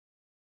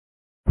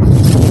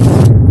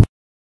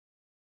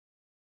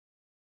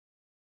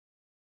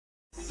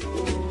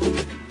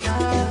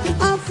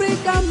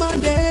Africa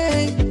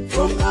Monday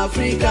from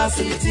Africa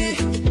City.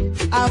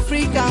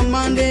 Africa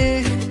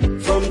Monday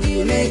from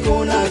Guinea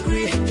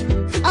Conakry.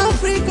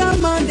 Africa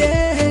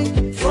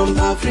Monday from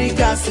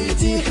Africa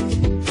City.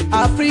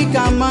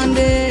 Africa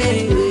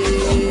Monday.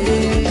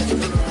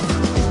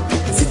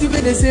 City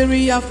with the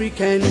série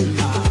africaine.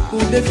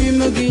 Pour des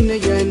films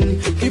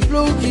guinéens.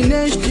 Diplo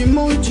Guinèche,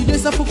 Dimonchi, des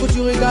sapos que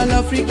tu régales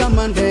Africa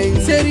Monday.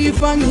 Série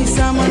Fanny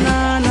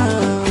Samanana.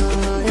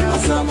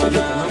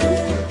 Samanana.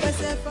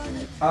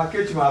 Ah,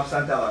 que tu m'as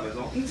absenté à la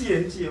maison.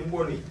 Nti,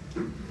 mboni.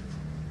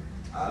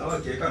 Alors,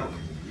 ok, quand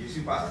je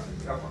suis pas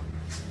là.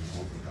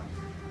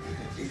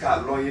 Il a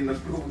long, il ne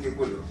peut pas que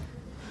quoi.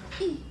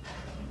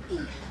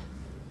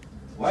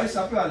 Ouais,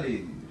 ça peut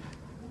aller.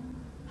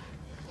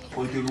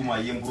 Quand tu roules,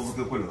 il y a un pour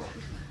que quoi.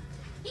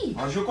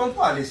 Je compte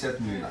pas aller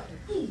cette nuit là.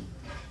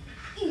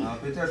 Ah,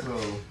 peut-être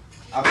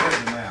après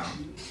demain.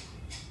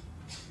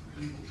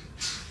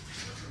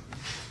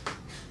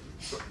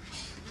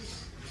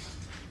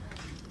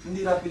 On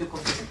dit rappeler quoi?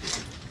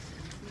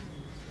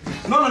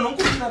 Non,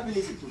 comment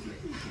rappeler s'il te plaît?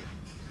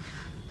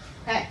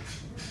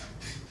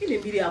 Il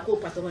est miré à quoi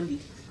patron dit?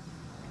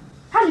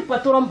 Hali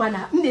patron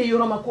bana, m'ne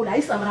yoro makola,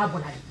 il s'amara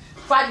bolali.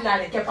 Fadina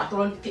le ke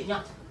patron dit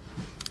Kenya.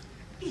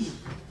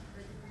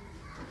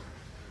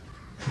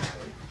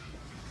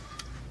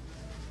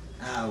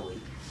 Ah oui.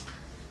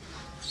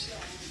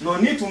 Non,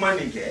 ni tout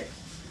manique.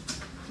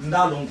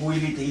 Ndalongo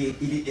il était.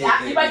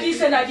 Il va dire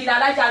c'est na dit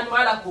la ja no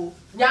ala ko.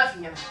 Nya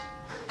finya.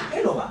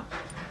 Hello ba.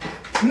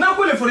 Na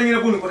ko le fo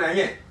ngene ko na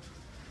nye.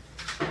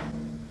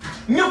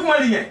 Nyo kuma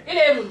linye. Il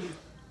est mundi.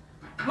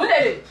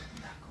 Mundele.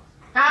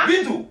 Ha?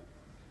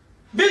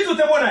 Bintu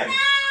te bona.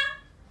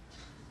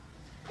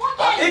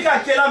 E ka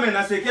kela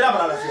mena se kela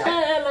bara la se.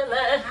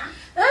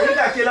 E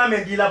ka kela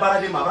men di la bara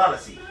de ma bara la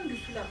se.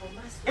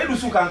 E du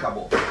su kan ka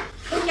bo.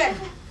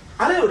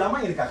 Ale yo da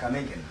ma yiri ka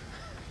kamenken.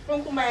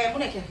 Kuma e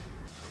muneke.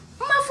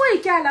 Ma fo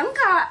ikala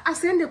nka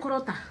asende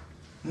korota.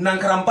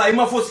 Nankarampa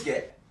ima fo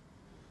sike.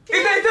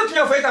 Ite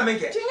tunya fo ita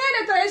menke.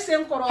 Tinyele to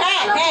esen korota.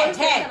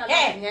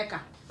 He.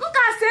 Nka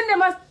asende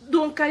ma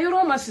donka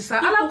yoro masisa.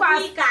 Ala kwa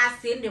ka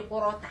asende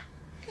korota.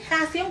 Ka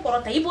asende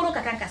korota iboro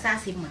katanka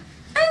sasa ma.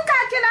 Nka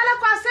kila ala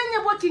kwa asenye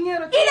bo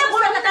tinyero. Ile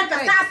boro katanka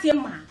sasa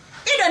ma.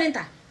 Ido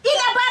ninta.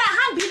 Ile bara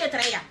hambile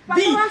treya.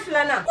 Patron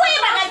filana. Kuyi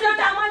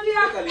bagajita.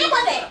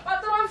 Ikote.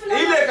 Patron filana.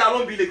 Ile ka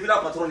lon bile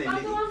kila patron ni.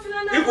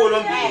 Iko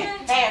lon bile.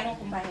 No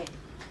kumba he.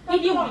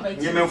 Idi wuli bai.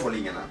 Nyeme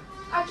foli nyana.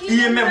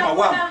 Iye memma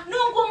wama.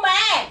 Nungumba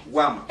he.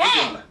 Wama.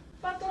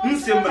 Patron.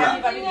 Nsembra.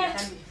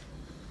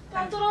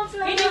 Patron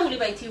filana. Idi wuli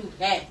bai tiu.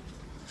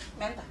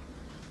 Menta.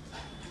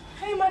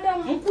 Hey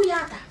madam.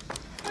 Mkuyata.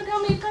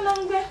 Madam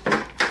ikanangbe.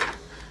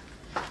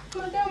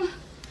 Madam.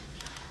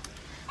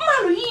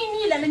 Malu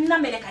yini la na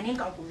mele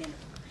kaninka kumena.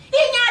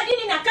 Inya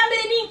dini na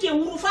kamere ninke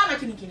urufa ma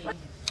kinikini.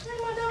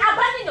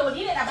 Abani no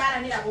dile da bara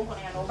ni la gonko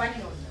na no bani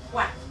no.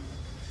 Wa.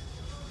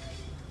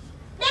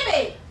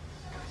 Bebe.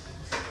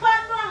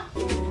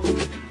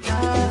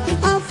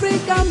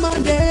 Africa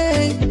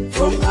Monday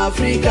from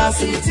Africa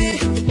City.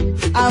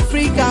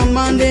 Africa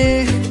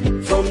Monday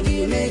from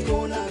Guinea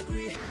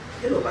Conakry.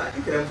 Hello ba,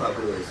 ikram fa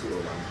ko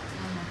so ba.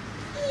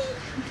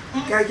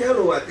 Ka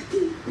jalo wa ti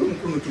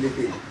kunu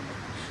kilepe.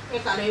 E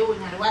kare yo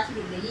nyare wati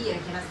de yi ya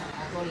kina sa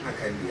atoli.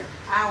 Akandia.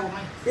 Awo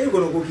mai. E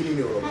gono ko kini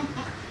mi oro.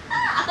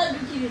 Aka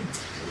dukiri.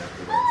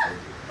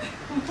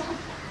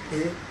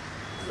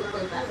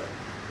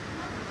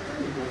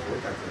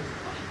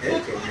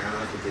 Kenya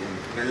ko te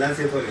me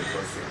lance for le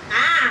prossimo.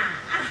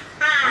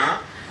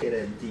 Era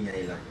intigna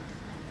ila.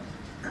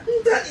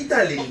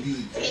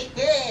 Italendi.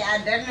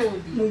 Adano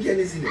di. Mungia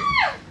ni sine.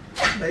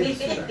 Dai.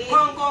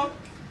 Kongo.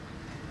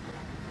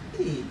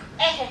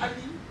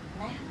 Ali.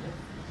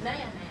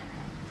 Naya.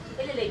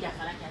 Ele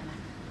jafara kana.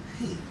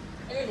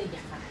 Ele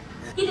jafara.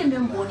 Ile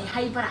memboni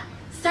haibara.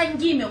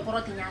 Sangi me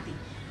koroti nyati.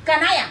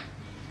 Kanaya.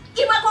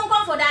 Ima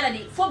kongo fo dala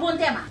di fo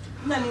bontema.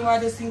 Nani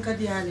wade sinka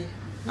diale.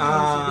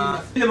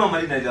 Ile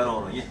mama lina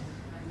jaroro nye.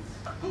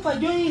 Mpa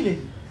joyile.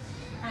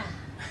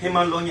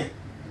 Heman lo nye.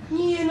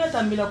 Ni ena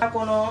tambila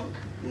kono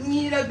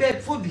ni la be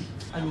fobi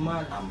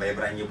animal. Amba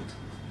ebra nye butu.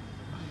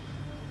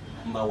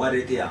 Mba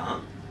warete ya ha.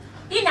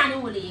 Ina ni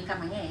wole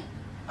kama nye.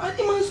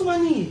 Ati man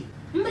sumani.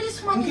 Mbri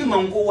sumani. Ngi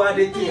mango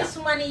warete ya.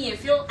 Sumani ye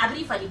fio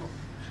abri falibo.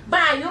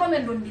 Ba yoro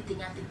men don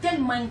ditinyante tel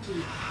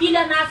manki.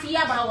 Ila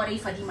nafiya ba wari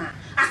fadima.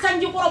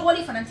 Asanji ko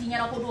roboli fananti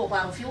nyara ko do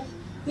ba fio.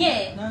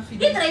 Nye.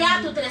 Itra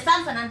ya to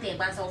tresan fanante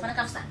ba sa fana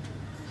kafsa.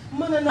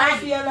 Mana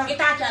nafiya la.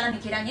 Ita chala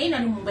nikiranya ina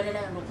ni mumbele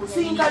la ndo kunya.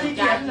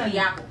 Singali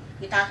yako.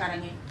 Ita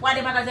karanye.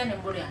 Wade magazine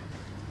mbole.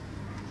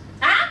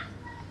 Ha?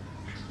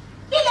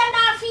 Ila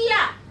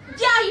nafiya.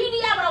 Jahili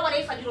ya bara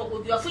wari fadiro ko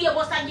biwa fuye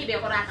bo sanji be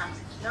ko raka.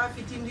 Na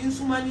fitindi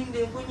nsumani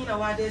nde ko nyina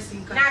wade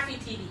sinka. Na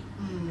fitidi.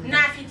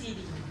 Na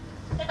fitidi.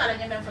 E kala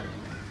nyame mfa.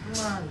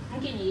 Man.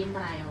 Mkini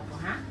yimbra yo ko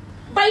ha.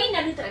 Bayi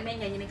na ni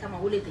tremenya nyine kama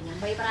ule tenya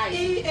bayi bra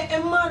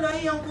yo. Mana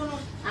yankono.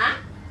 Ha?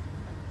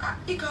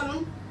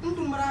 Ikalun.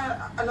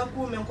 Ntumbara ala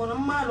ko men kono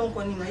malon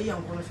ko ni ngai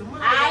yan kono fe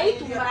mala ai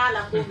tumbara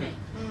ala ko men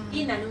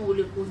ina ni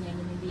wole ko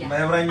nyani ni dia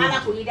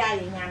ala ko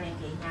idale nyane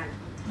ke nyala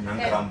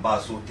Nangramba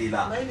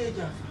sotila.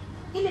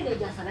 ile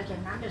jafa la ken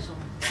nande so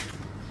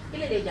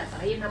ile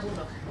jafa ina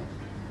bundo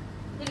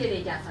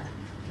ile jafa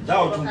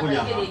Jao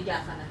tumbunya. Ile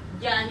jafa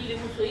jahili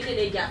muso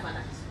ile jafa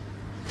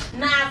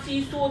na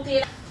fi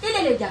sotela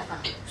ile jafa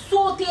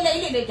sotela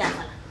ile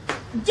jafa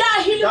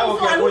jahili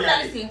muso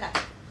alula sinka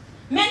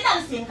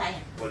menal sinka ya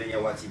Bolenya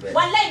wati be.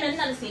 wallahi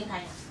menal sinka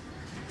ya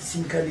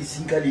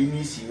Sinkali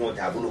ni sinyo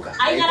tabuluka.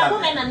 ai na ko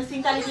menal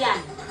sinkali dia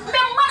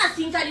men mana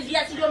sinkali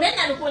dia siro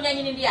menal ko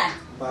nyanyi ni dia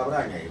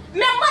Babra nyai.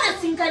 men mana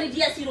sinkali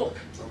dia siro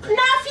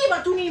na fi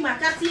batuni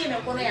makati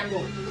men kono yando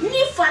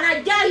ni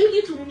fana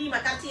jahili tununi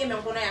makati men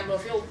kono yando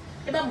feo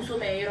eba muso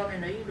me yero me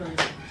no yudo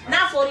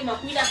na fori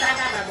makuila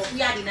saraka brabo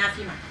kuya di na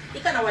fima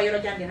ikana wa yero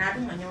jande na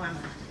dum manyo ama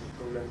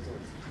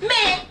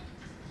me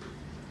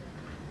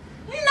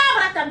na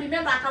brata mbi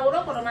memba ka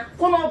woro kono na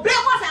kono be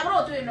ko fa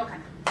bro to eno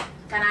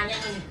kana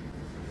nyani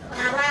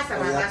na brasa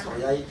babaso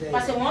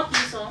pase mo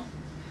kiso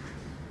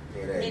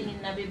ni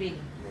na bebe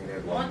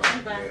mo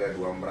tiba Era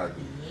do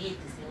ambradi.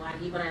 se wa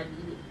libra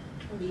bi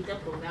mbita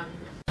program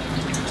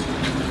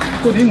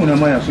ko di muna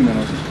maya su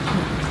meno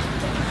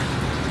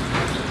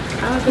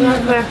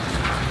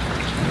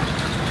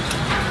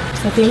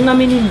ça fait une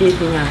minute de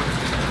tenir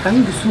quand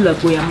il sous la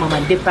goya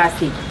maman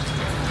dépassé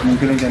mon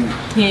kelen jani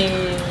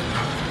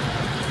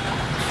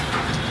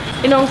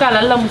et non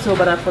kala la muso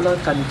bara folo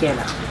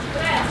Kaninkela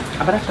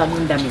abara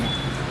kamun damina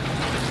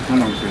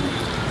non kelen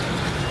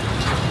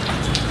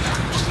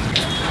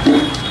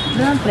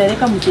grand frère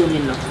ka muso ni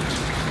no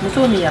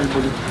muso ni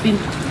albulu bin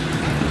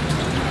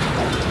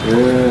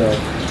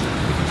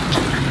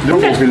do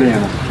ko fele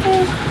yana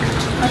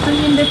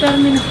atani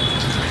indeterminé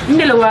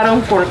ndele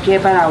waran korke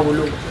bara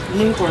wolo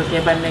ni korke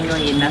ban na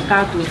nyoy na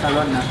ka tu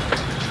salon na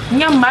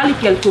nyam mali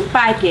quelque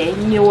paquet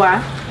ni wa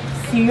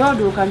sinyo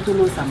do kan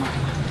tulo sama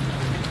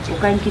o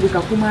kan kidi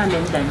ka kuma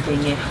men dan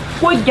tenye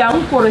ko jam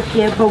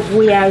korke ba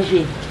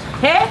voyager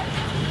he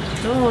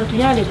no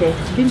tunyale de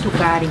bintu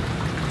kari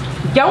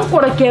jam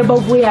korke ba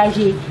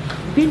voyager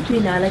bintu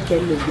ina la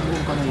kelle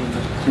gudu kono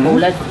yendo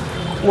wala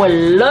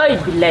wallahi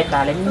billahi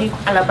taala ni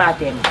ala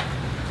baten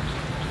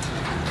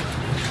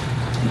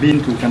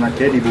bintu kana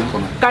kedi bon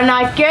kono kana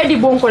kedi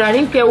bon kono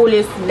ni ke wole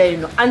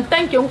sleno en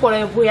tant que on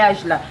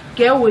voyage là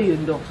ke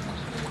woyendo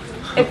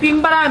et puis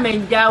mbara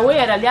men jawe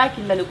ya dali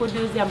akilla le ko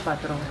deuxième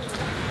patron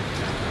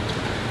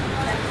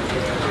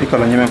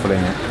ikola nyeme ko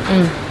lenya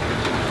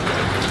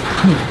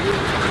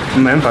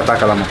même pas ta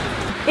kalama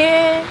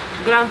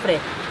grand frère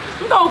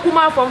ndo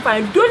kuma fon fa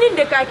doni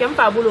de ka ke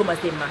mfa bolo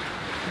masema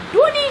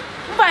doni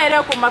mfa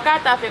era ko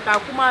makata fe ka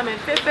kuma men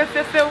fe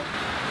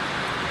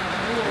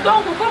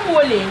donc comme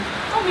wole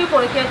on mi ko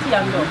ke ti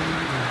ando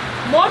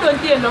mo don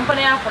ti no fa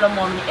ya folo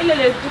mo ni ele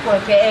le tu ko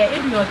ke e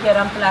du no ke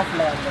remplace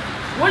la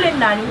wole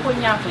nani ko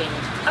nya fe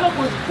ala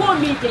ko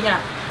mi te nya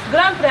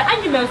grand frère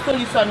anyi men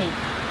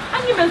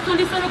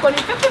solution ko ni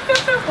fe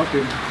ok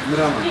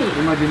mirama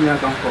imagine ya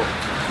kan ko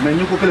mais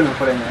ñu ko kele me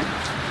fole nya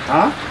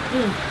hein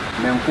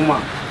men kuma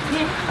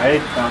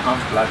ay kan en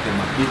place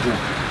ma ijo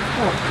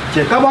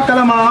che kaba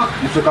kalama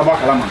muso kaba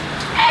kalama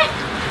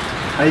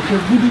ay ke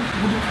gudu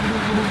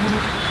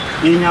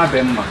inya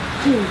bemma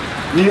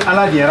ni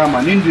ala diera ma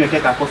ni ndu ke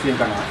ka ko fin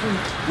kana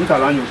ni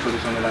kala nyu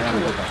solution la ya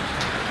ko ka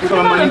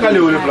ko ma ni kale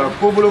wole bla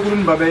ko bolo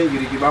kurun babe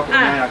yiri ki ba ko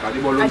na ya ka di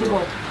bolo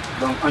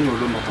donc anyo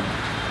lo mo ko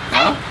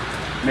ha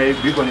mais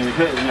bi ko ni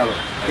he nyalo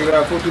ke gra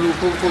ko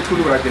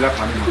tulu bra la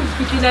famille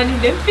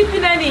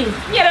fitinani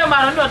yere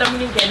ma ndo da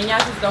mun ke ni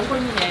nyasi don ko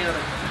ni yoro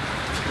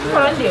ko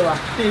ndewa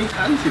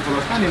an si ko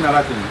sani na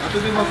la tin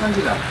ato bi ma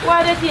sanjida wa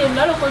de ti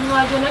ndo ko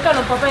nywa je na ka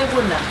no papa e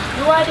gonna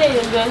ni wa de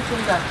yendo en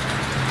sunka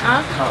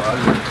ah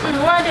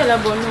wa de la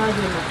bonno wa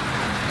de no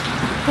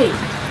hey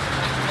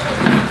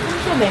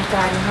se me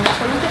cari no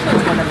ko non te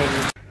ko na me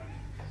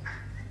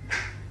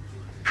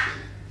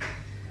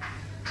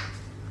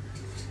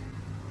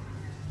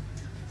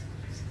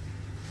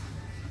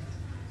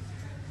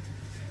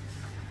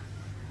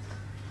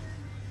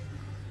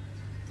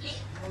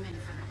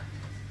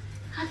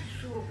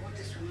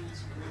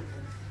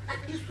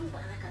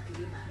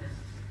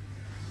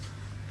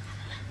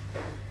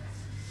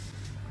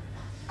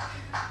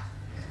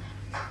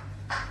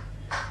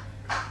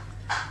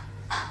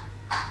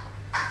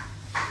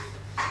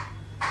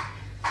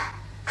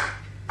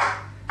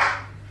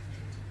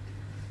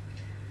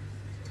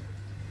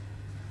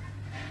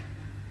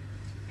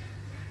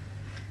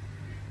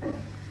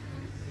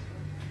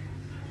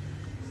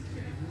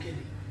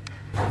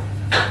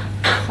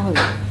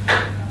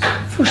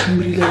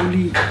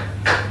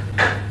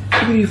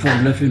Il faut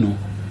la faire non.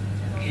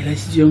 Et là,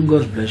 si tu es un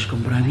gosse, je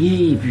comprends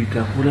rien. Et puis,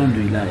 qu'à coulant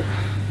de là,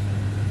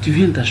 tu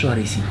viens t'asseoir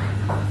ici.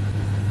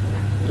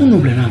 On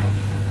oublie là.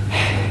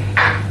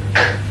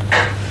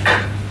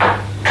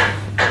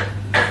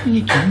 Il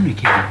est qui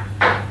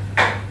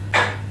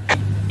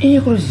et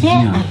quoi c'est ça?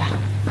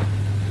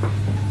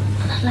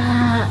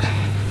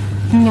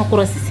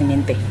 Nyakura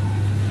sisinente.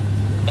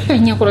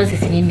 Nyakura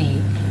sisinene.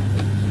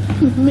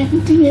 Mais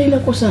tu es là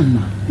quoi ça?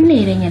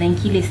 Ne renyen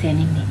kile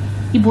senine.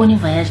 Iboni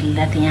voyage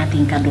la tenya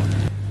tinkado.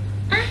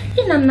 Ah,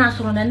 ina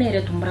nasro na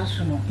nere tumbra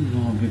suno.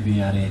 Non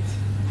bébé arrête.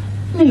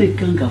 Mais les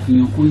camps qui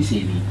font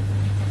coincé.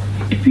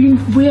 Et puis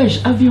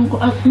voyage avion ko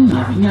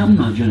akuna avion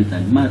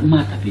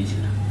ma tapé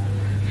là.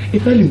 Et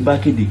pas le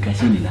baquet de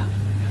cassine là.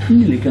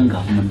 Ni les camps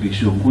qui font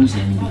besoin coincé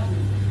ni.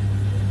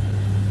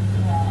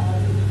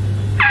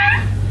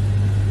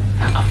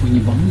 Afunyi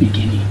ba mu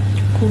mekeni.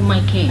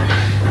 Kumake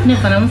ne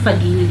fana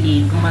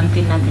mfagili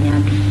kumante na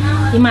tenyabi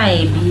ima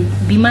ebi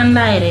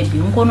bimanda erebi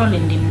nkono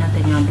lendim na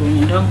tenyado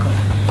ni donc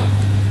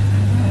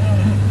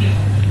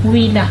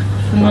wila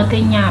no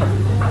tenyaro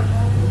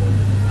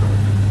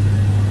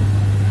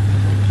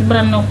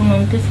ibran no kuno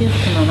ntesi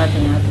kuno la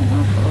tenyado na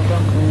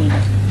donc wila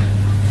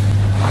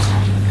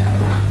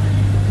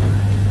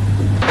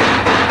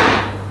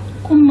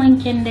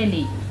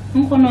kumankendeli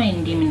nkono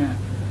endimina.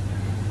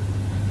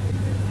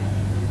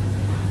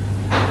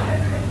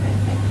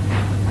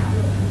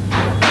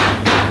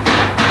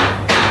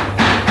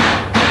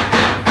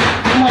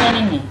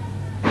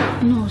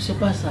 Non, c'est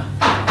pas ça.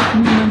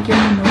 Nous manquons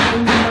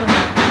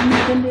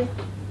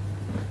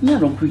il y a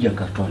donc plus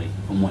Giancarlo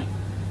au moins.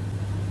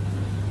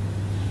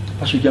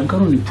 Parce que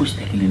Giancarlo n'est pas ce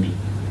qu'il est.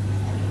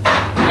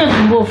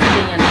 Un beau fille,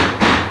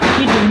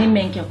 il donne une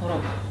main qui a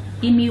corrompu.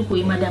 Il m'y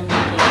ouille, madame,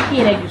 il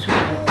est du sourd.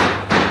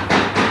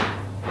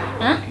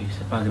 Hein?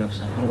 C'est pas grave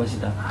ça. On va s'y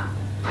taper.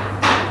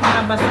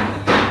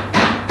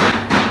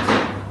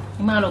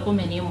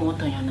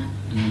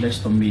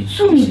 Laisse tomber.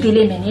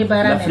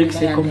 L'Afrique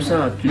c'est comme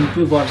ça, tu ne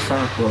peux voir ça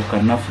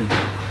qu'en Afrique.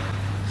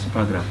 C'est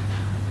pas grave.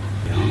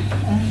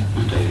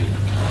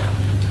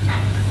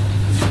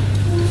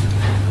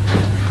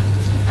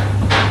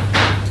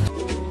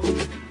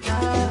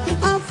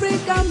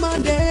 Africa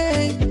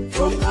Monday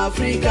from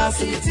Africa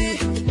City.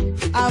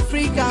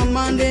 Africa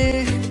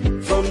Monday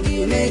from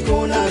Guinea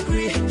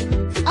Conakry.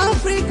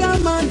 Africa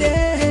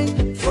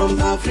Monday from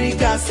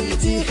Africa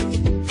City.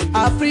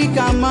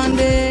 Africa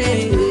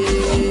Monday.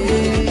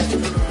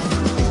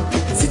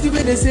 Si tu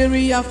veux des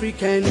séries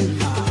africaines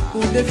ou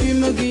des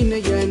films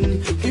guinéens,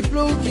 qui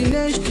pleut, qui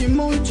neige, qui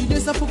monte, tu dis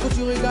ça pour que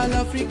tu regardes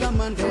Africa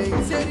Monday.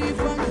 Série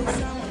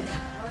famille.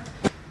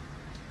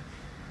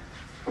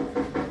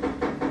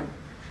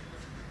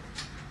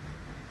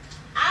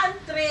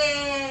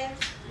 Entrez.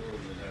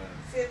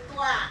 C'est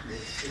toi.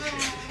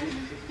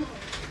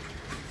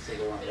 C'est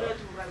comment?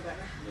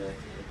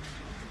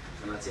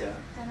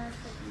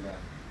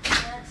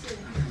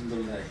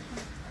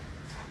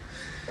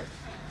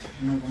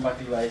 Não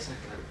combati vai essa.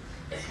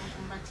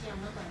 Combati a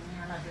mão para mim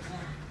lá de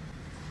fora.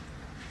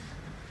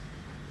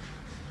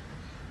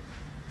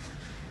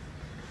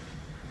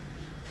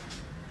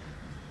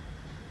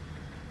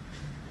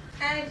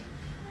 Ai.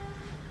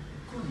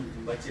 Como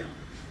combati?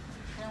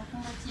 Não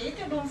combati.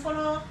 Itu dong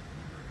follow.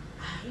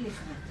 Ah, ini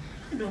fana.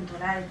 Dong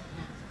tolai.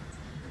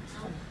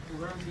 Tu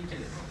vai me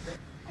dizer.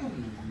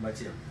 Como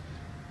combati?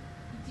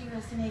 Itu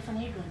sini fana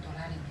dong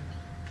tolai.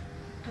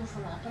 Tu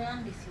follow apa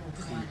yang di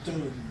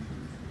sini?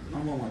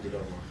 Non, maman, tu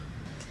dois voir.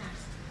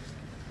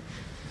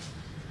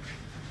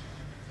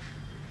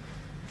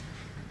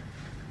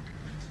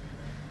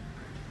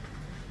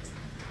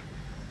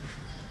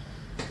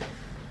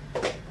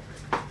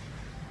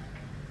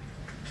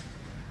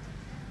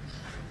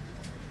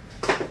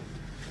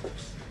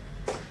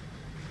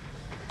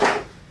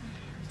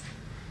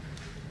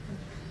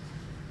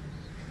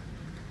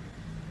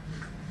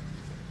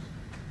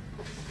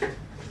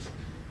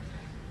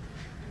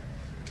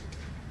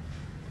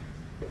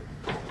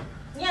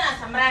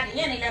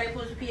 Ini la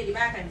repose pied di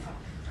baka ni fa.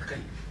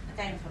 Akai.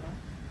 Akai ni fa.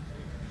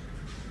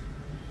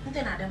 Não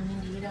tem nada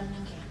menino, ele é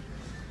ninguém.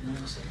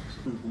 Non, c'est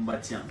un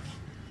combattant.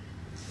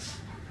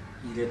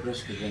 Il est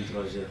presque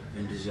 23h,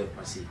 22h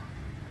passé.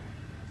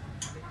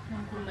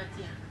 Un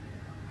combattant.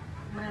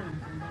 Mana un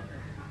combat.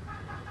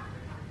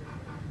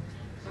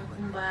 Un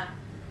combat.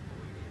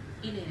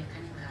 Il est le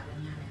Kaninkela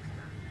nyame.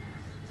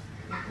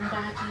 Un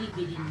combat hakili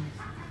bedini.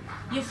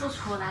 Il faut se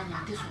faire la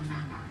nyate son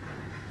nom.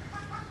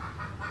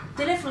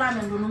 Téléphone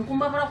men do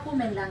kumba bara ko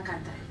men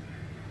lankanta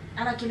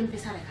ala kelim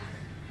pesare ka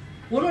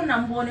wono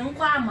nambone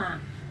nkwama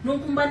non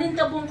kumba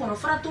ninta bon kono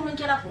fratu men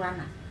kela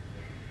qur'ana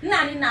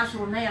nani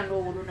nasro na ya no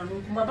wono na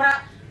non kumba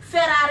bara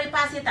ferrari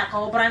passé ta ka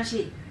o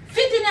branché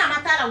fitini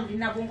amata la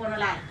udina bon kono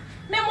la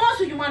me mo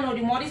su juma no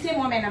di modi se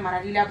mo men na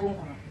maradi la bon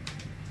kono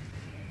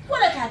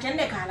wala ka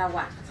tende ka la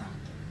wa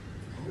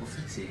En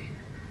fait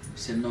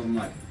c'est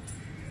normal.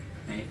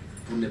 Mais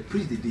pour les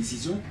prises de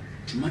décision,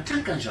 tu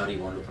m'attends quand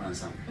j'arrive, on le prend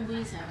ensemble.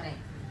 Oui, c'est vrai.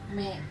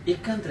 Mais... Et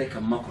quand tu es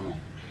comme Makono,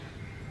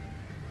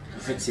 en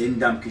fait, c'est une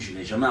dame que je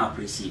n'ai jamais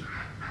appréciée.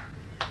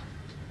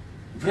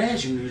 Vrai,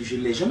 je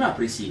ne l'ai jamais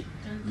appréciée.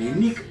 Mais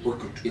Nick,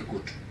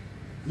 écoute.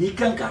 Ni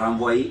quand tu as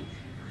renvoyé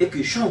et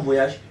que je suis en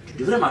voyage, tu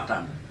devrais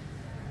m'attendre.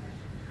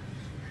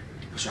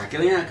 Parce que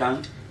quelqu'un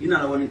quand il n'a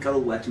pas de carreau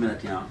ou à tu m'as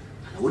dit,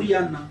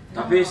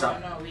 t'as payé ça?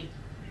 Non, oui.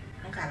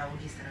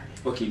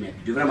 Ok, mais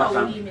tu devrais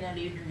m'attendre.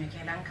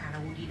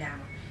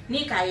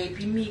 Ni ka ye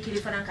puis mi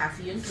kili fana ka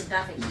fi en tout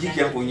à fait. Dit qu'il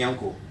y a un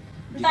cognaco.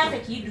 Nta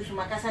fait qui douce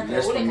ma casa de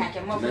ole ka ke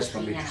mo fo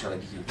sinya.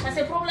 Parce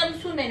que problème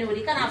sous mais no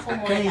di kana fo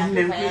mo Quand ka il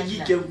me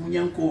dit que vous n'y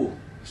a encore.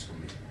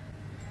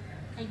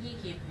 Aji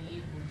ke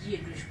bi ji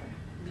douche ko.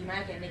 Bi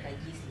ma ke ne ka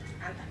ji si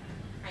anta.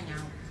 Anya.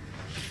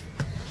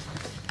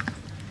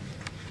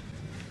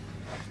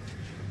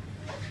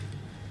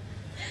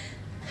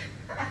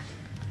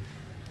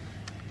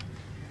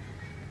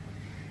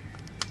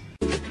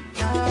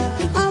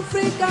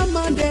 Africa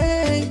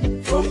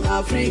Monday from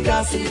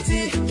Africa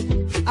City.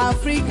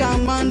 Africa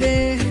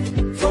Monday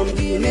from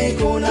Guinea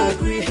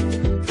Conakry.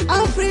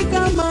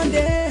 Africa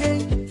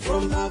Monday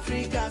from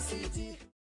Africa City.